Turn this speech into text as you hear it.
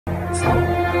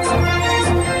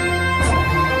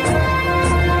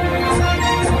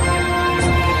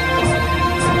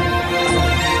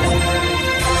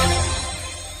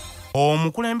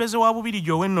omukulembeze wa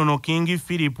Bubirigi ow'ennono King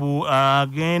Philip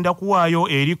agenda kuwaayo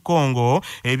eri Congo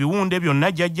ebiwunde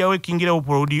byonna jjajjawe King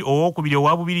Leopold owokubiri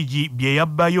owa Bubirigi bye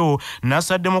yabbayo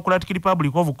National Democratic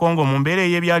Republic of Congo mu mbeera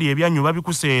ey'ebyali ebyanyuba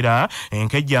bikuseera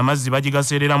enkejje amazzi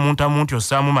bagigaseerera mu ntamu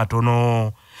ossaamu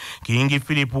matono. King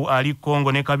Philip ali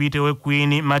Congo ne kabite we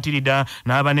Queen Matilda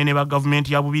n'abanene ba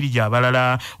gavumenti ya Bubirigi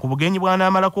abalala ku bugenyi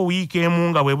bw'anaamalako wiiki emu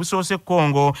nga bwe busoose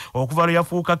Congo okuva lwe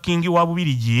yafuuka King wa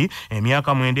Bubirigi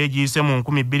emyaka 9 egiyise mu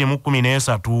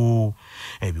 2013.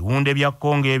 Ebiwunde bya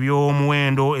Congo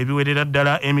eby'omuwendo ebiwerera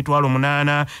ddala emitwalo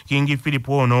 8 King Philip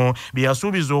ono bye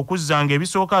yasuubiza okuzzanga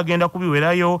ebisooka agenda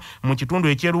kubiwerayo mu kitundu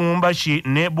eky'Erumbashi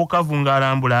ne Bukavu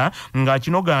ng'alambula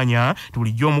ng'akinoganya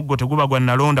tulijjo omuggo teguba gwa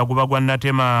nalonda guba gwa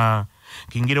natema.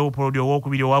 King Leopold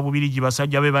owokubiri owa Bubirigi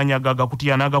basajja be banyaga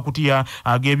gakutiya n'agakutiya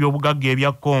ag'ebyobugagga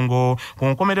ebya Congo ku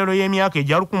nkomerero y'emyaka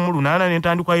egya 1800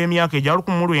 n'entandikwa y'emyaka egya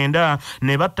 1900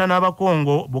 ne batta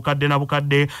n'Abakongo bukadde na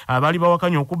bukadde abaali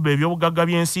bawakanya okubba ebyobugagga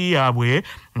by'ensi yaabwe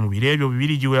mu biro ebyo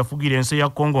Bubirigi we yafugira ensi ya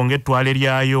Congo ng'ettwale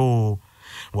lyayo.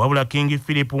 Wabula King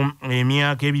Philip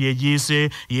emyaka ebiri egiyise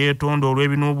yeetonda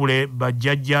olw'ebinuubule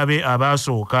bajjajjabe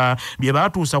abaasooka bye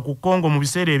baatuusa ku Congo mu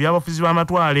biseera eby'abafuzi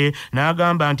b'amatwale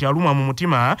n'agamba nti alumwa mu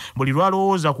mutima buli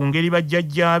lwalowooza ku ngeri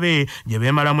bajjajjabe gye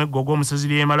beemalamu eggogo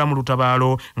omusezi lyemala mu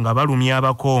lutabaalo nga balumya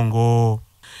Abakongo.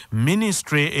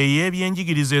 Ministry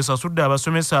ey'ebyenjigiriza esasudde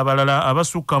abasomesa abalala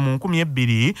abasukka mu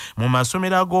 2,000 mu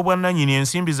masomero ag'obwannannyini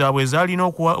ensimbi zaabwe zaalina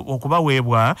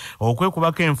okubaweebwa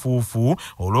okwekubako enfuufu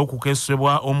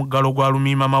olw'okukesebwa omuggalo gwa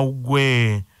lumiima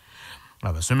mawuggwe.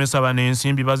 Abasomesa bano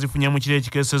ensimbi bazifunye mu kiro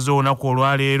ekikesezza olunaku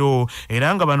olwaleero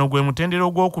era nga bano gwe mutendera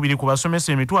ogwokubiri ku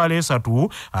basomesa emitwalo 3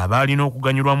 abaalina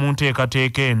okuganyulwa mu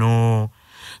nteekateeka eno.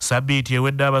 Sabbiiti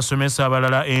ewedde abasomesa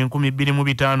abalala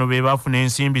 25,000 be baafuna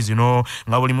ensimbi zino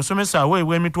nga buli musomesa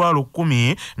aweebwa emitwalo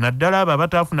 10 naddala abo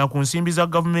abataafuna ku nsimbi za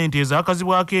gavumenti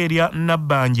ezaakazibwako erya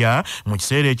Nabbanja mu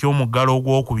kiseera eky'omuggalo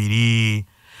ogwokubiri.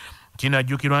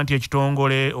 Kinajjukirwa nti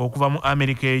ekitongole okuva mu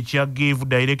America ekya Give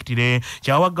Directly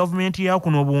kyawa gavumenti ya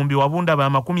kuno obuwumbi wabunda ba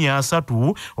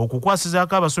 30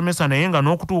 okukwasizaako abasomesa naye nga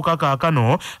n'okutuuka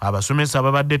kaakano abasomesa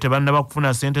babadde tebannaba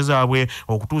kufuna ssente zaabwe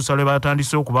okutuusa lwe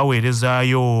batandise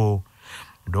okubaweerezaayo.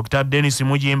 Dr. Dennis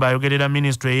Mujimba ayogerera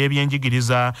Ministry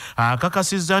y'ebyenjigiriza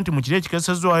akakasizza nti mu kiro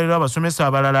ekikesezzaolwaleero abasomesa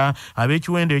abalala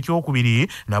ab'ekiwendo ekyokubiri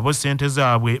nabo ssente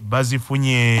zaabwe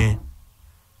bazifunye.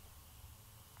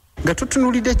 Nga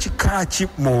tutunulidde kikaaki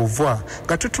muova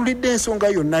nga tutulidde ensonga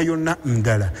yonna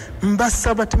ndala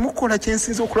mbasaba temukola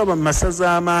kyensinza okulaba mu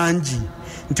masaza amangi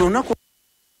nti olunaku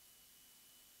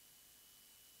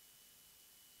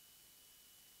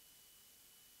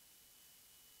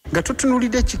nga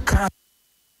tutunulidde kikaaki.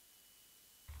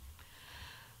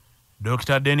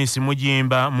 Dr. Dennis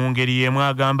Mujimba mu ngeri y'emu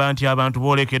agamba nti abantu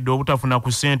boolekedde obutafuna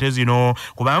ku ssente zino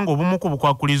kubanga obumu ku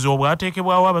bukwakkulizo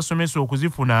obwateekebwawo abasomesa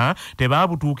okuzifuna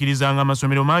tebaabutuukirizanga.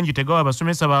 Amasomero mangi tegawa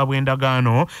abasomesa baabwe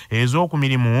endagaano ez'oku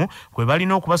mirimu kwe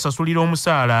balina okubasasulira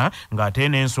omusaala ng'ate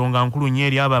n'ensonga nkulu nnyo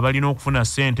eri abo abalina okufuna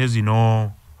ssente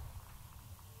zino.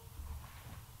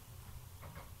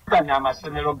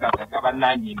 Amasomero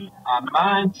gabannannyini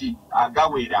amangi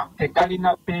agawera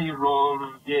tegalina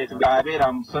payroll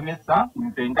ng'abeera musomesa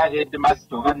nze nga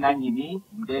headmaster obannannyini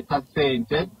ndeeta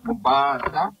ssente mu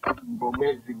bbaasa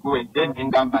ng'omwezi guwedde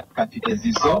nengamba kati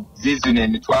ezizo ziizino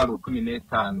emitwalo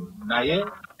 15 naye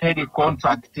teri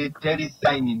contract teri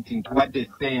signing nti ntuwadde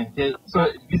ssente so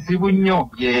bizibu nnyo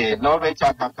n'olwekyo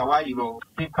akakawayiro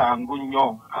kikangu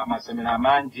nnyo amasomero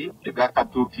amangi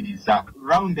tegakatuukiriza.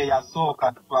 Round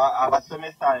eyasooka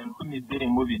abasomesa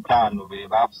 25,000 be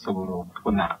baakusobola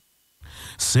okufuna.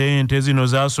 Ssente zino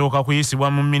zaasooka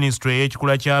kuyisibwa mu Ministry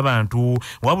ey'ekikula ky'abantu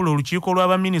wabula olukiiko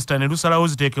lw'abaminisita ne lusalawo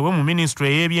ziteekebwe mu Ministry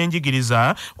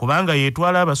ey'ebyenjigiriza kubanga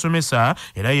yeetwala abasomesa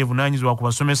era yeevunaanyizibwa ku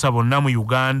basomesa bonna mu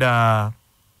Uganda.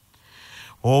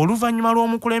 Oluvannyuma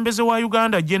lw'omukulembeze wa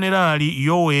Uganda Generali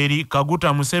Yoweri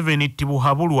Kaguta Museveni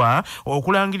Tibuhabulwa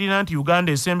okulangirira nti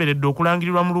Uganda esemberedde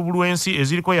okulangirirwa mu lubulwensi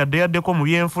eziriko yaddeyaddeko mu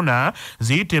byenfuna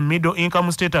ziyite middle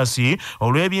income status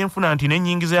olw'ebyenfuna nti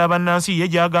n'ennyingiza y'abannansi ye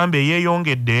gy'agamba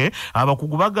eyeeyongedde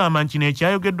abakugu bagamba nti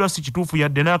ekyayogeddwa si kituufu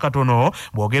yadde n'akatono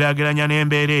bw'ogeraageranya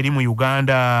n'embeera eri mu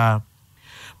Uganda.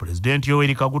 Pulezidenti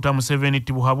Yoweri Kaguta Museveni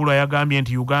Tibuhabulwa yagambye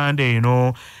nti Uganda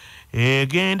eno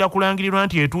egenda kulangirirwa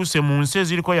nti etuuse mu nsi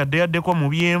eziriko yaddeyaddeko mu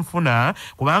byenfuna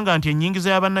kubanga nti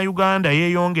ennyingiza y'Abannayuganda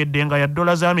yeeyongedde nga ya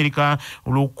 $America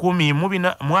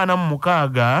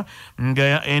 146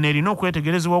 nga eno erina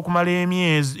okwetegerezebwa okumala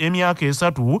emyaka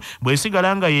 3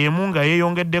 bw'esigala nga y'emu nga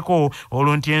yeeyongeddeko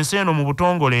olwo nti ensi eno mu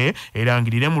butongole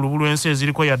erangirire mu lubulwensi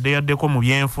eziriko yaddeyaddeko mu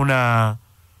byenfuna.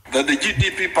 That the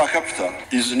GDP per capita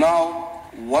is now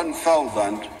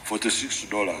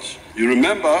 $1,046. You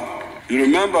remember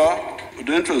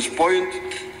the entrance point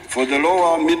for the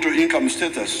lower middle income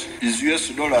status is US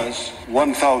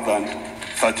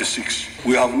 $1,036.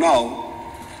 We have now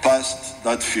passed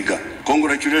that figure.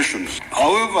 Congratulations.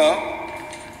 However,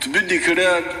 to be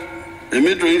declared a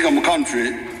middle income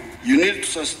country, you need to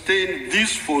sustain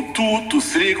this for 2 to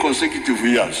 3 consecutive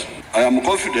years. I am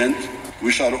confident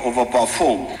we shall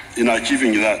overperform in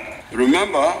achieving that.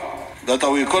 Remember that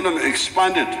our economy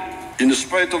expanded in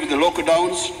spite of the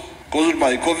lockdowns caused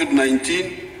by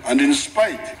COVID-19 and in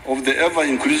spite of the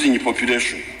ever-increasing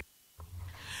population.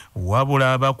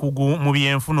 Wabula abakugu mu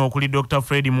byenfuna okuli Dr.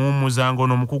 Fred Muwummuzanga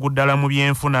ono mukugu ddala mu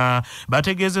byenfuna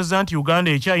bategeezezza nti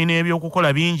Uganda ekyalina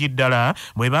ebyokukola bingi ddala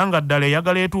bwebanga ddala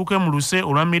eyagala etuuke mu luse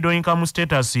olwa middle income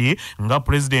status nga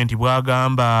pulezidenti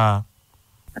bw'agamba.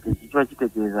 Ati kiba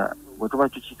kitegeeza bwe tuba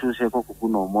tukituuseeko ku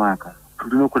guno omwaka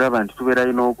tulina okulaba nti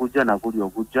tubeerayo n'okujja naguli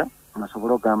okujja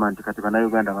tunasobola okugamba nti kati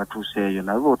bannayuganda batuuseeyo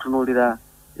naye bw'otunuulira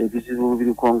ebizibu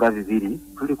biriko nga bibiri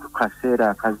tuli ku kaseera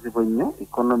akazibu ennyo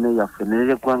ikonomi yaffe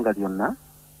n'eggwanga lyonna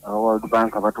World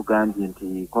Bank batugambye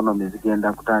nti ikonomi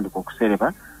zigenda kutandika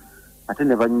okusereba ate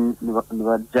ne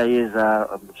bajjayeeza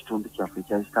mu kitundu kyaffe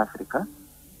ekya East Africa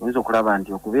oyinza okulaba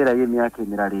nti okubeerayo emyaka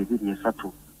emirala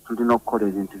 2-3 tulina okukola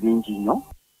ebintu bingi nnyo.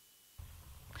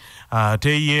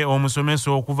 Ate ye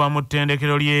omusomesa okuva mu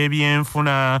ttendekero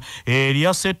ly'ebyenfuna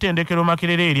erya ssettendekero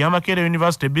Makerere erya Makerere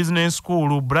University Business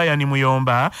School Brian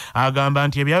Muyomba agamba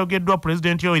nti ebyayogeddwa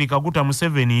Pulezidenti Yoweri Kaguta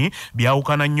Museveni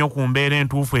byawukana nnyo ku mbeera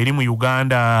entuufu eri mu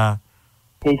Uganda.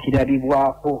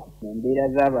 Ekirabibwako mu mbeera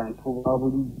z'abantu ba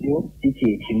bulijjo si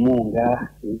kye kimu nga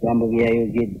ebigambo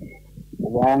byayogedde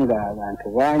kubanga abantu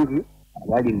bangi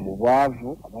abali mu bwavu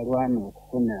abalwana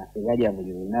okufuna ebalya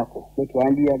buli lunaku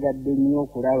twandiyagadde nnyo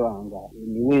okulaba nga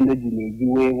emiwendo gino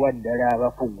egiweebwa ddala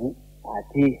abakugu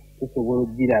ate tusobola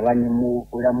okugiraba ne mu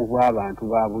bulamu bw'abantu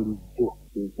ba bulijjo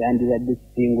ekyandibadde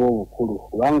kisinga obukulu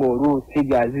kubanga oluusi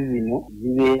gaazi zino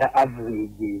zibeera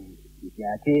averages nti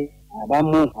ate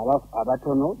abamu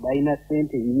abatono balina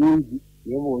ssente nnyingi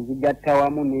naye bw'ozigatta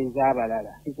wamu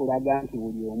n'ez'abalala kikulaga nti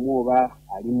buli omu oba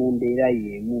ali mu mbeera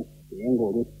y'emu naye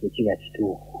ng'oluusi tekiba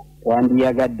kituufu.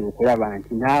 Twandiyagadde okulaba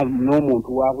nti n'omuntu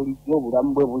wa bulijjo obulamu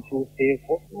bwe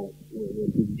bukyuseeko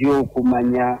tujja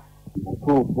okumanya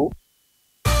butuufu.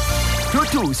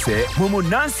 Tutuuse mu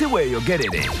Munsi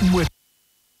weeyogerere.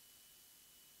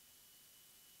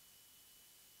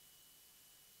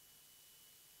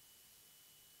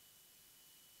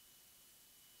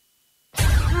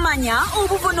 Manya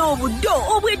obuvuna obuddo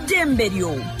obw'eddembe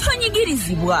lyo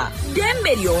tonyigirizibwa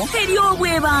ddembe lyo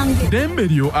ery'obwebange. Ddembe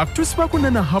lyo akutusibako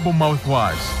Nana Herbal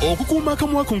Mouthwash okukuuma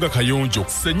akamwa ko nga kayonjo.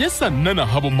 Senyesa Nana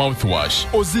Herbal Mouthwash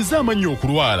ozize amannyo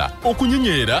okulwala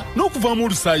okunyinyeera n'okuvaamu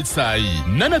olusaayi.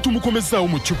 Nana tumukomezaawo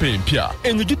mu ccupa empya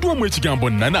enyigiddwamu ekigambo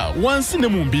Nana wansi ne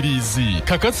mu mbiriizi.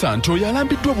 Kakasa nti oyo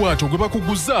alambiddwa bw'atyo gwe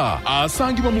bakuguza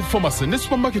asangibwa mu famasi ne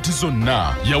supamaketi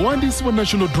zonna yawandiisibwa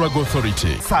National Drug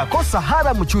Authority. Saako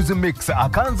Sahara Muchuzi Mix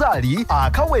akanzaali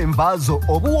akawembaazo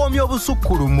obuwoomi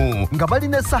obusukkulumu nga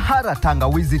balina Sahara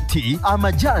tangawizi tea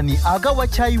amajani agawa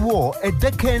chayiwo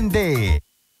eddekende.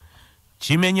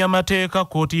 Kimenya mateeka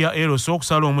kooti ya Eroso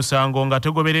okusala omusango nga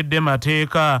tegoberedde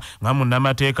mateeka nga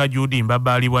munnamateeka Judy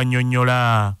Mbabba ali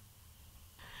bwannyonnyola.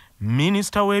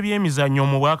 Minisita w'ebyemizannyo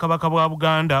mu Bwakabaka bwa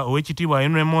Buganda ow'ekitiibwa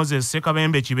Henry Moses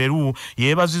Ssekabembe Kiberu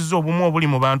yeebazizza obumu obuli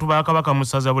mu bantu ba Kabaka mu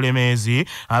ssaza Bulemeezi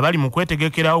abali mu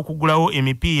kwetegekera okuggulawo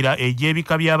emipiira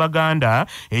egy'ebika by'Abaganda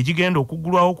egigenda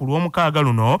okuggulwawo ku Lwomukaaga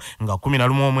luno nga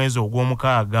 11 omwezi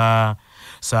ogw'omukaaga.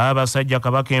 Ssaabasajja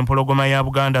Kabaka empologoma ya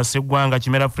Buganda Sseggwanga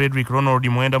Kimera Frederick Ronald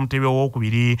Mwenda Mutebi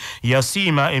owookubiri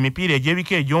yasiima emipiira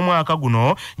egy'ebika egy'omwaka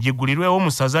guno giggulirwewo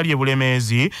mu ssaza ly'e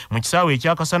Bulemeezi mu kisaawe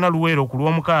ekyakasana Luweero ku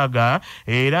Lwomukaaga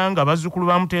era nga bazzukulu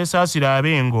ba Muteesaasira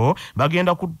Abengo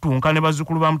bagenda kutunka ne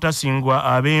bazzukulu ba Mutasingwa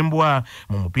Abembwa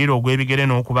mu mupiira ogw'ebigere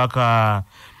n'okubaka.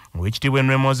 Owekitiibwa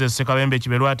Henry Moses Ssekabembe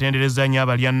Kiberu atenderezza nnyo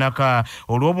abalya nnaka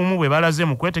olw'obumu bwe balaze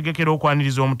mu kwetegekera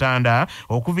okwaniriza omutanda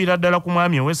okuviira ddala ku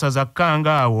mwami ow'essaza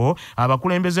Kangaawo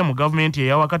abakulembeze mu gavumenti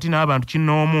eya wakati n'abantu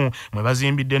kinnoomu mwe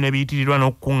bazimbidde ne biyitirirwa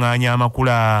n'okukuŋŋaanya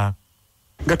amakula.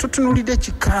 nga tutunulidde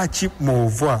kikaaki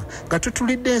muovwa nga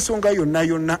tutulidde ensonga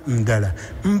yonna ndala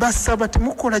mbasaba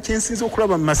temukola kyensinza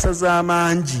okulaba mu masaza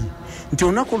amangi nti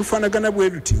olunaku olufaanagana bwe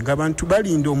luti ng'abantu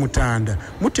balinda omutanda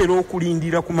mutera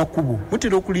okulindira ku makubo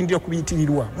mutera okulindira ku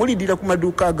biyitirirwa mulindira ku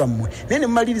maduuka gammwe naye ne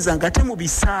mumaliriza ng'ate mu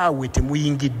bisaawe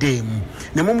temuyingiddeemu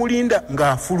ne mumulinda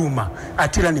ng'afuluma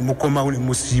ate era ne mukomawo ne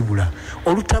musiibula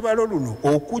olutabalo luno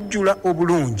okujjula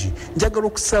obulungi njagala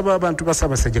okusaba abantu ba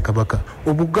Ssaabasajja Kabaka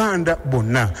Obuganda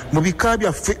bonna mu bika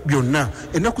byaffe byonna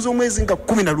ennaku z'omwezi nga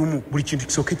 11 buli kintu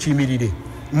kisooke kiyimirire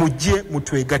mujje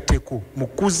mutwegatteko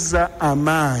mukuzza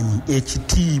amaanyi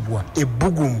ekitiibwa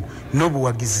ebbugumu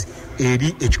n'obuwagizi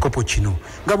eri ekikopo kino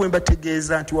nga bwe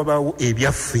mbategeeza nti wabaawo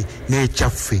ebyaffe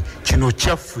n'ekyaffe kino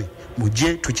kyaffe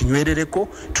mujje tukinywerereko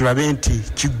tulabe nti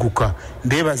kigguka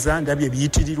ndeebaza ndabye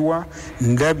ebiyitirirwa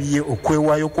ndabye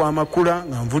okwewaayo kw'amakula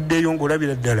nga nvuddeyo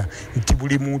ng'olabira ddala nti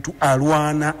buli muntu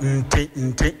alwana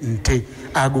nte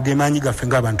ago ge maanyi gaffe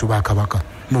ng'abantu ba Kabaka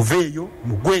muveeyo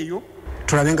mugweyo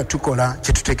tulabe nga tukola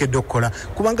kye tuteekeddwa okukola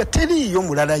kubanga teriiyo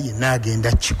mulala yenna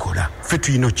agenda kikola ffe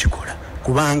tulina okikola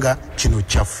kubanga kino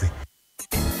kyaffe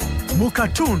mu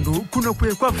katundu kuno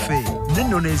kwe kwaffe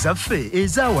n'ennono ezaffe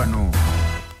eza wano.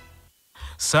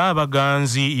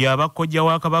 Saabaganzi y'abakojja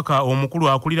wa Kabaka omukulu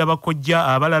akulira bakojja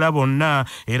abalala bonna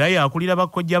era yakulira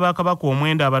bakojja ba Kabaka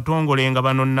omwenda abatongole nga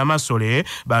bano Namasole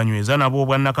banyweza nabo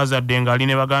obwannakazadde nga ali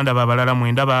ne baganda babalala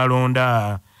mwenda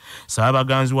balonda.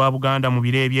 Saabaganzi wa Buganda mu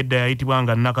biro ebyedda yayitibwa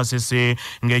nga Nakasese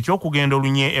ng'ekyokugenda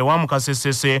olunye ewa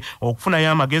Mukasesese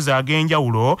okufunayo amagezi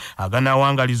ag'enjawulo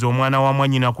aganaawangaliza omwana wa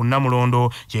mwannyina ku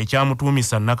Namulondo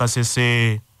kyekyamutuumisa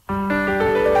Nakasese.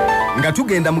 Nga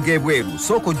tugenda mugebweru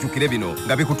sooka ojjukire bino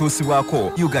nga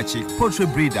bikutuusibwako Yugachi Poultry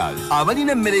Breeders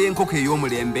abalina emmere y'enkoko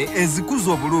ey'omulembe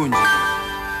ezikuza obulungi.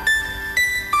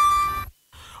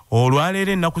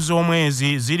 Olwaleero ennaku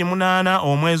z'omwezi ziri 8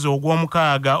 omwezi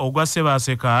ogw'omukaaga ogwa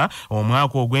Ssebaaseka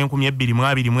omwaka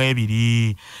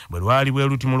ogw'2022 bwe lwali bwe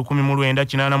luti mu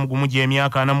 1981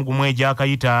 gy'emyaka 41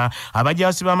 egyakayita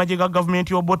abajaasi b'amagye ga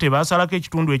gavumenti y'Obote baasalako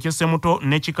ekitundu eky'Essemuto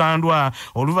ne Kikandwa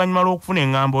oluvannyuma lw'okufuna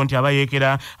engambo nti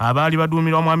abayeekera abaali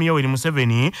baduumirwa Mwami Yoweri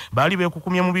Museveni baali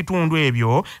beekukumye mu bitundu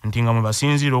ebyo nti nga mwe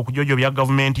basinzira okujojobya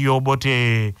gavumenti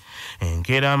y'Obote.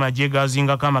 Enkeera amagye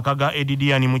gaazingako amaka ga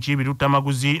Edidiani mu Kibiru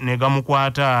Tamaguzi ne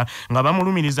gamukwata nga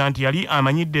bamulumiriza nti yali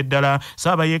amanyidde ddala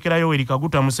Ssaabayeekera Yoweri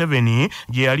Kaguta Museveni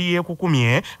gye yali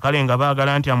yeekukumye kale nga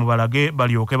baagala nti amubalage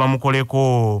balyoke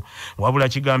bamukoleko. Wabula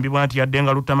kigambibwa nti yadde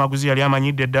nga Lutamaguzi yali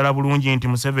amanyidde ddala bulungi nti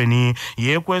Museveni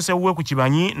yeekwese wuwe ku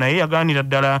kibanyi naye yagaanira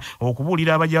ddala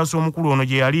okubuulira abajaasi omukulu ono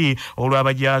gye yali olwo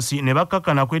abajaasi ne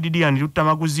bakkakkana ku Edidiani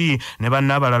Lutamaguzi ne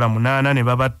bannaabalala 8 ne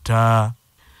babatta.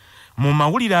 Mu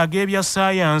mawulire ag'ebya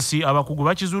saayansi abakugu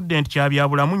bakizudde nti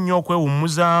kyabyabulamu nnyo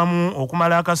okwewummuzaamu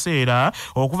okumala akaseera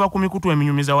okuva ku mikutu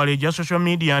eminyumiza wala egya social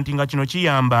media nti nga kino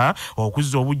kiyamba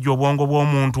okuzza obujja obwongo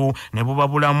bw'omuntu ne buba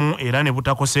bulamu era ne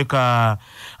butakoseka.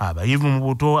 Abayivu mu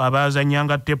buto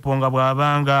abaazannyanga ttepo nga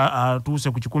bw'abanga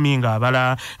atuuse ku 10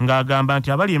 ng'abala ng'agamba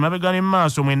nti abali emabega ne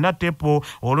maaso mwenna ttepo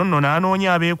olwo nno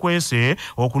n'anoonya abeekwese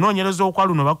okunoonyereza okwa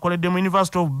luno bakukoledde mu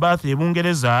University of Bath e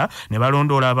Bungereza ne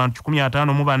balondoola abantu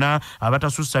 154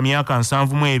 abatasussa myaka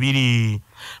 72.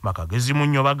 Bakagezi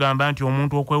munnyo bagamba nti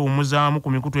omuntu okwewummuzaamu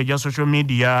ku mikutu egya social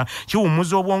media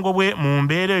kiwummuza obwongo bwe mu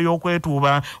mbeera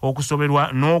ey'okwetuuba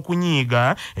okusoberwa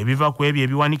n'okunyiiga ebiva ku ebyo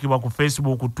ebiwanikibwa ku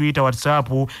Facebook, Twitter, WhatsApp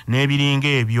n'ebiringa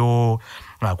ebyo.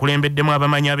 Akulembeddemu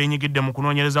abamanyi abeenyigidde mu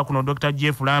kunoonyereza kuno Dr.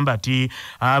 Jeff Lambert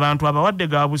abantu abawadde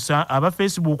gabusa aba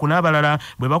Facebook n'abalala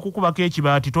bwe bakukubako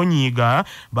ekibaati tonyiiga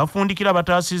bafundikira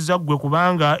bataasizza ggwe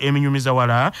kubanga eminyumiza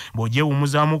wala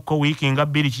bw'ogyewummuzaamuko wiiki nga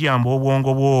 2 kiyamba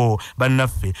obwongo bwo.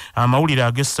 Bannaffe amawulire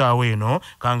ag'essaawa eno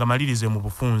kanga malirize mu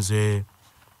bufunze.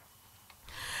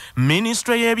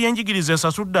 Ministry y'ebyenjigiriza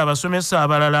esasudde abasomesa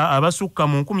abalala abasukka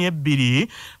mu 2,000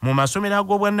 mu masomero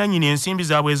ag'obwannannyini ensimbi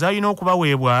zaabwe ezalina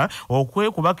okubaweebwa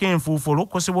okwekubako enfuufu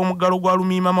olw'okukosebwa omuggalo gwa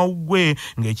Lumiima Mawuggwe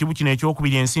ng'ekibu kino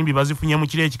ekyokubiri ensimbi bazifunye mu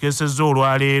kiro ekikeesezza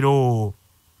olwaleero.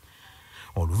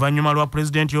 Oluvannyuma lwa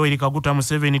Pulezidenti Yoweri Kaguta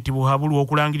Museveni tibuhabulu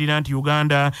okulangirira nti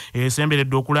Uganda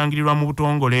esemberedde okulangirirwa mu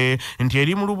butongole nti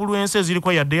eri mu lubu lw'ensi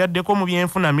eziriko yaddeyaddeko mu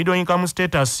byenfuna middle income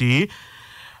status.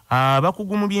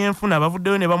 Abakugu mu byenfuna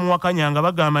bavuddeyo ne bamuwakanya nga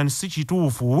bagamba nti si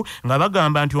kituufu nga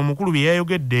bagamba nti omukulu bye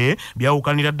yayogedde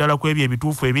byawukanira ddala ku ebyo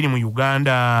ebituufu ebiri mu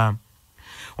Uganda.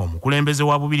 Omukulembeze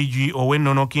wa Bubirigi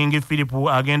ow'ennono King Philip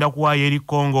agenda kuwaayo eri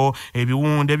Congo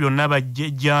ebiwunde byonna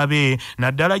bajjajjaabe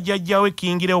naddala jjajjaawe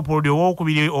King Leopold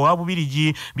owookubiri owa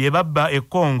Bubirigi Byebabba e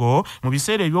Congo mu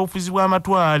biseera eby'obufuzi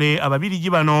bw'amatwale Ababirigi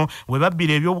bano bwe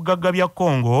babbira eby'obugagga bya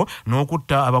Congo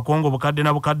n'okutta Abakongo bukadde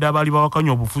na bukadde abaali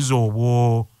bawakanya obufuzi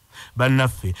obwo.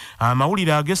 Bannaffe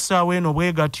amawulire ag'essaawa eno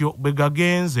bwe gatyo bwe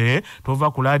gagenze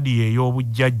tova ku laadiyo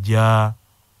ey'obujjajja.